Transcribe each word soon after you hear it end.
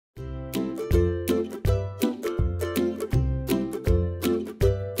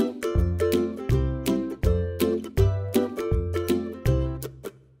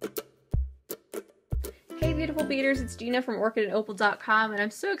beaders, it's Gina from orchidandopal.com, and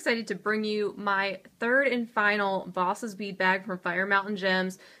I'm so excited to bring you my third and final Boss's bead bag from Fire Mountain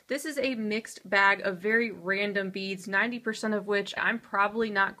Gems. This is a mixed bag of very random beads, 90% of which I'm probably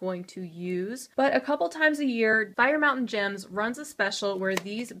not going to use. But a couple times a year, Fire Mountain Gems runs a special where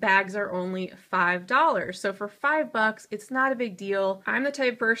these bags are only $5. So for $5, it's not a big deal. I'm the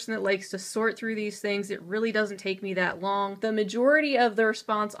type of person that likes to sort through these things. It really doesn't take me that long. The majority of the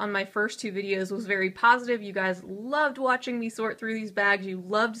response on my first two videos was very positive. You guys loved watching me sort through these bags. You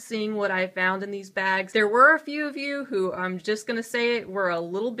loved seeing what I found in these bags. There were a few of you who, I'm just gonna say it, were a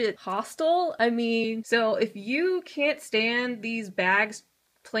little bit hostile. I mean, so if you can't stand these bags,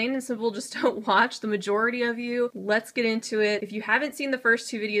 plain and simple, just don't watch. The majority of you, let's get into it. If you haven't seen the first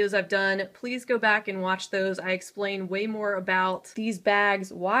two videos I've done, please go back and watch those. I explain way more about these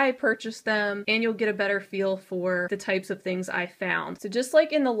bags, why I purchased them, and you'll get a better feel for the types of things I found. So just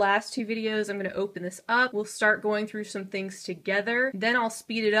like in the last two videos, I'm going to open this up. We'll start going through some things together. Then I'll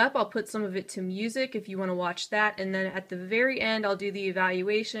speed it up. I'll put some of it to music if you want to watch that. And then at the very end, I'll do the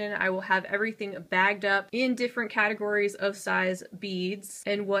evaluation. I will have everything bagged up in different categories of size beads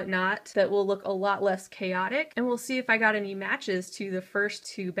and whatnot that will look a lot less chaotic, and we'll see if I got any matches to the first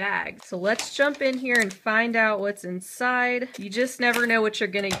two bags. So let's jump in here and find out what's inside. You just never know what you're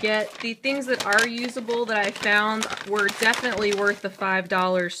gonna get. The things that are usable that I found were definitely worth the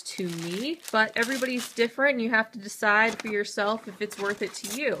 $5 to me, but everybody's different and you have to decide for yourself if it's worth it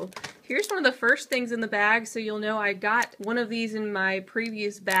to you. Here's one of the first things in the bag, so you'll know I got one of these in my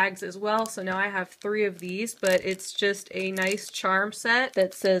previous bags as well, so now I have 3 of these, but it's just a nice charm set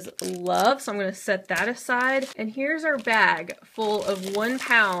that says love, so I'm going to set that aside. And here's our bag full of 1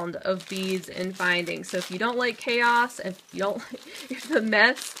 pound of beads and findings. So if you don't like chaos, if you don't, if the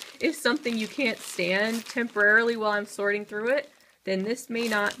mess is something you can't stand temporarily while I'm sorting through it, then this may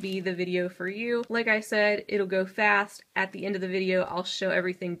not be the video for you. Like I said, it'll go fast. At the end of the video, I'll show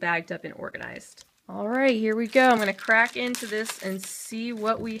everything bagged up and organized. All right, here we go. I'm gonna crack into this and see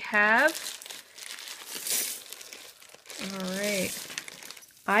what we have. All right.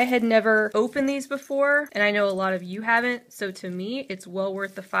 I had never opened these before, and I know a lot of you haven't, so to me, it's well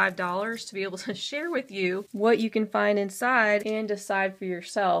worth the $5 to be able to share with you what you can find inside and decide for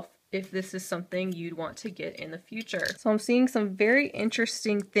yourself if this is something you'd want to get in the future. So I'm seeing some very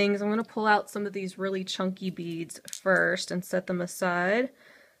interesting things. I'm going to pull out some of these really chunky beads first and set them aside.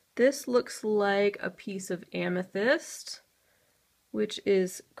 This looks like a piece of amethyst, which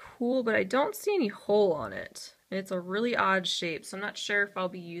is cool, but I don't see any hole on it. And it's a really odd shape, so I'm not sure if I'll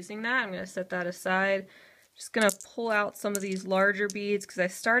be using that. I'm going to set that aside. Just gonna pull out some of these larger beads because I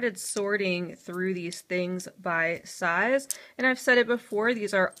started sorting through these things by size, and I've said it before,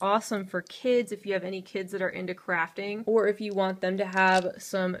 these are awesome for kids if you have any kids that are into crafting, or if you want them to have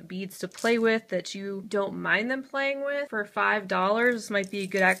some beads to play with that you don't mind them playing with. For $5, this might be a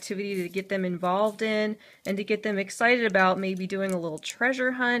good activity to get them involved in and to get them excited about maybe doing a little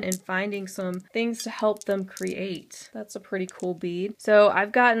treasure hunt and finding some things to help them create. That's a pretty cool bead. So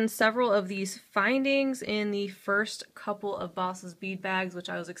I've gotten several of these findings in the first couple of Boss's bead bags, which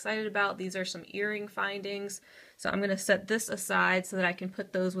I was excited about. These are some earring findings, so I'm going to set this aside so that I can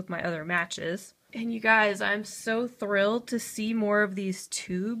put those with my other matches. And you guys, I'm so thrilled to see more of these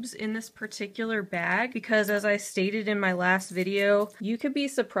tubes in this particular bag because, as I stated in my last video, you could be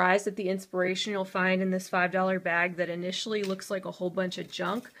surprised at the inspiration you'll find in this $5 bag that initially looks like a whole bunch of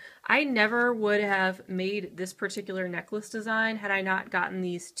junk. I never would have made this particular necklace design had I not gotten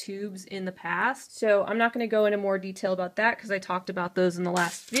these tubes in the past. So I'm not going to go into more detail about that because I talked about those in the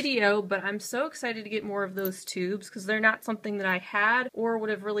last video, but I'm so excited to get more of those tubes because they're not something that I had or would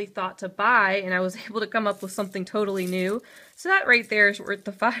have really thought to buy, and I was able to come up with something totally new. So that right there is worth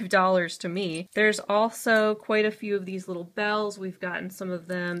the $5 to me. There's also quite a few of these little bells. We've gotten some of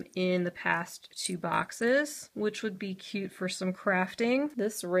them in the past 2 boxes, which would be cute for some crafting.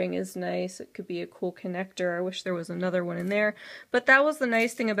 This ring is nice. It could be a cool connector. I wish there was another one in there. But that was the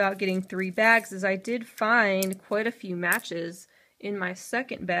nice thing about getting 3 bags is I did find quite a few matches in my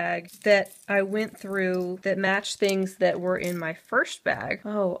second bag that I went through that matched things that were in my first bag.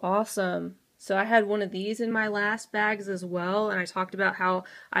 Oh, awesome. So I had one of these in my last bags as well, and I talked about how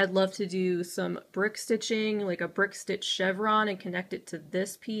I'd love to do some brick stitching, like a brick stitch chevron, and connect it to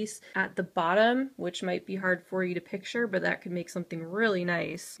this piece at the bottom, which might be hard for you to picture, but that could make something really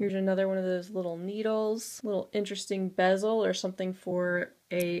nice. Here's another one of those little needles, little interesting bezel or something for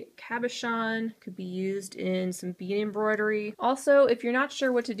a cabochon, could be used in some bead embroidery. Also, if you're not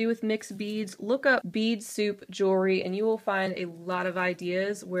sure what to do with mixed beads, look up bead soup jewelry and you will find a lot of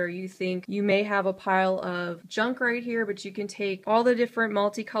ideas where you think you may have a pile of junk right here, but you can take all the different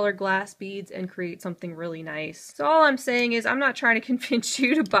multicolored glass beads and create something really nice. So all I'm saying is I'm not trying to convince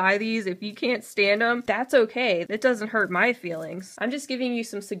you to buy these. If you can't stand them, that's okay. It doesn't hurt my feelings. I'm just giving you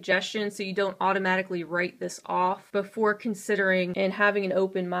some suggestions so you don't automatically write this off before considering and having an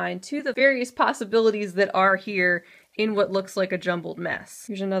open mind to the various possibilities that are here in what looks like a jumbled mess.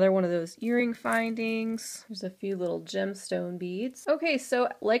 Here's another one of those earring findings. There's a few little gemstone beads. Okay, so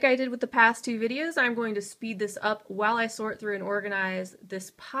like I did with the past two videos, I'm going to speed this up while I sort through and organize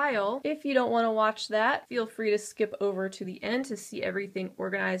this pile. If you don't want to watch that, feel free to skip over to the end to see everything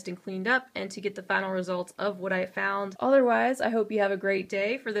organized and cleaned up and to get the final results of what I found. Otherwise, I hope you have a great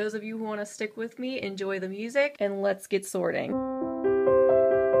day. For those of you who want to stick with me, enjoy the music and let's get sorting.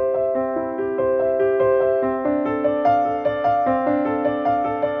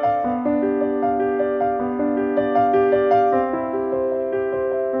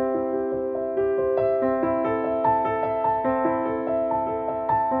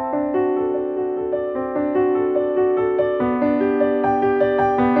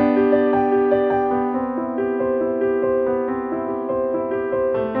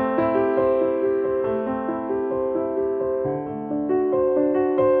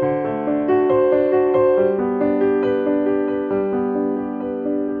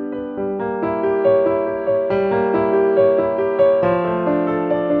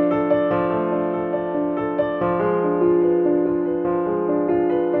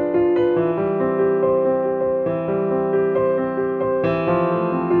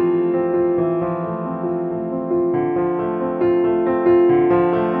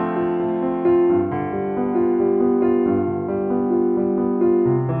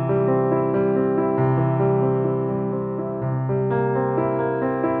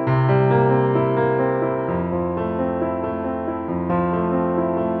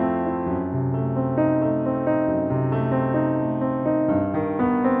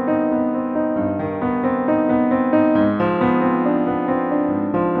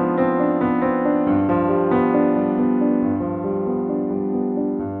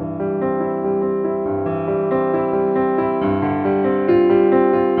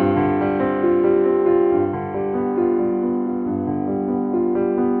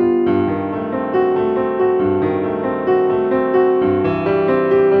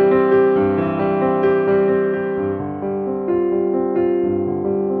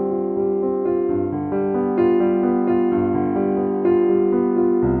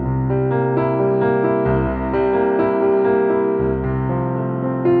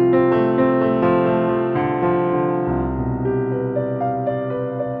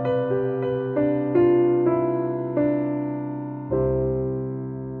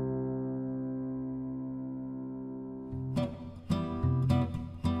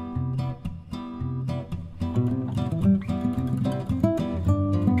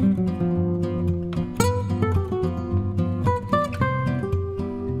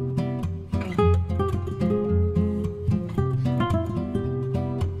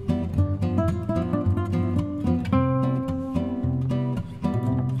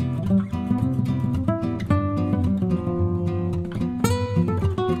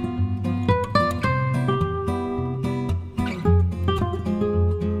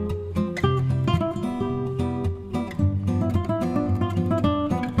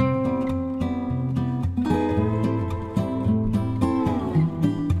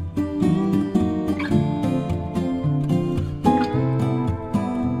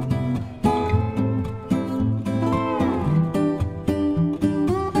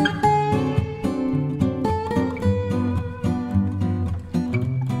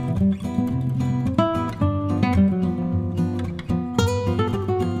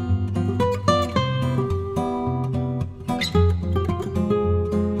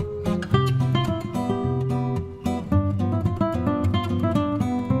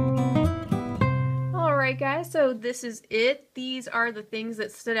 Guys, so this is it. These are the things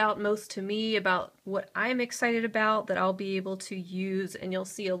that stood out most to me about what I'm excited about that I'll be able to use, and you'll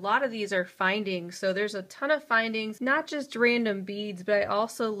see a lot of these are findings. So there's a ton of findings, not just random beads, but I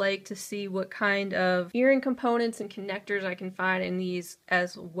also like to see what kind of earring components and connectors I can find in these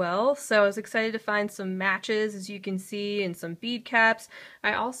as well. So I was excited to find some matches, as you can see, and some bead caps.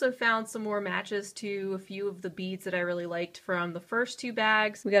 I also found some more matches to a few of the beads that I really liked from the first two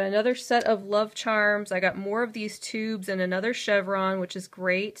bags. We got another set of love charms. I got got more of these tubes and another chevron, which is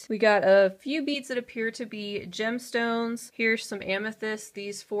great. We got a few beads that appear to be gemstones. Here's some amethyst.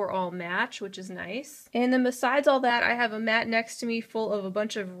 These 4 all match, which is nice. And then besides all that, I have a mat next to me full of a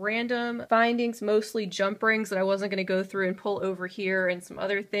bunch of random findings, mostly jump rings that I wasn't going to go through and pull over here, and some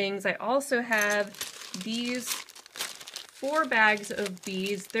other things. I also have these 4 bags of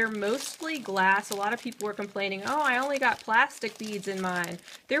beads. They're mostly glass. A lot of people were complaining, oh, I only got plastic beads in mine.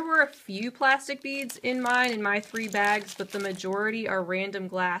 There were a few plastic beads in mine, in my 3 bags, but the majority are random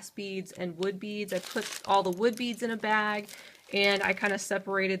glass beads and wood beads. I put all the wood beads in a bag, and I kind of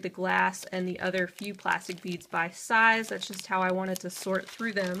separated the glass and the other few plastic beads by size. That's just how I wanted to sort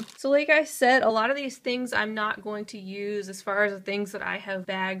through them. So like I said, a lot of these things I'm not going to use as far as the things that I have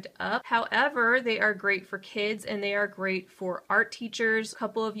bagged up. However, they are great for kids and they are great for art teachers. A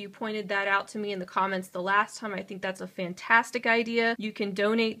couple of you pointed that out to me in the comments the last time. I think that's a fantastic idea. You can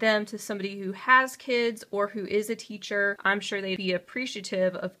donate them to somebody who has kids or who is a teacher. I'm sure they'd be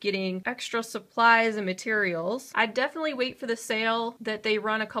appreciative of getting extra supplies and materials. I'd definitely wait for the sale that they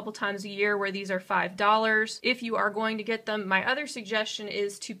run a couple times a year where these are $5. If you are going to get them, my other suggestion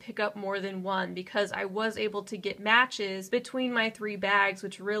is to pick up more than one, because I was able to get matches between my 3 bags,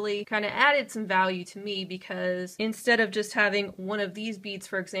 which really kind of added some value to me, because instead of just having one of these beads,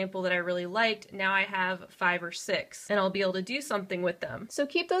 for example, that I really liked, now I have 5 or 6 and I'll be able to do something with them. So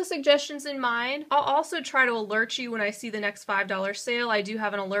keep those suggestions in mind. I'll also try to alert you when I see the next $5 sale. I do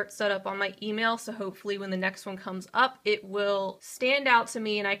have an alert set up on my email, so hopefully when the next one comes up, it will stand out to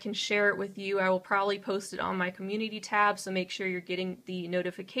me and I can share it with you. I will probably post it on my community tab, so make sure you're getting the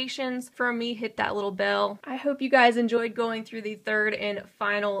notifications from me. Hit that little bell. I hope you guys enjoyed going through the 3rd and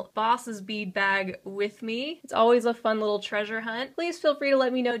final Boss's bead bag with me. It's always a fun little treasure hunt. Please feel free to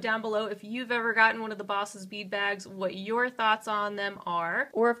let me know down below if you've ever gotten one of the Boss's bead bags, what your thoughts on them are,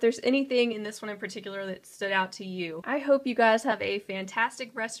 or if there's anything in this one in particular that stood out to you. I hope you guys have a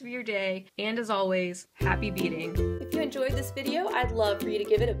fantastic rest of your day, and as always, happy beading. If you enjoyed this video, I'd love for you to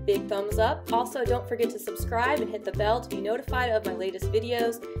give it a big thumbs up. Also, don't forget to subscribe and hit the bell to be notified of my latest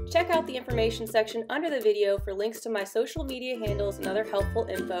videos. Check out the information section under the video for links to my social media handles and other helpful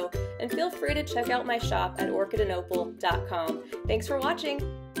info, and feel free to check out my shop at orchidandopal.com. Thanks for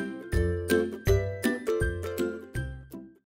watching!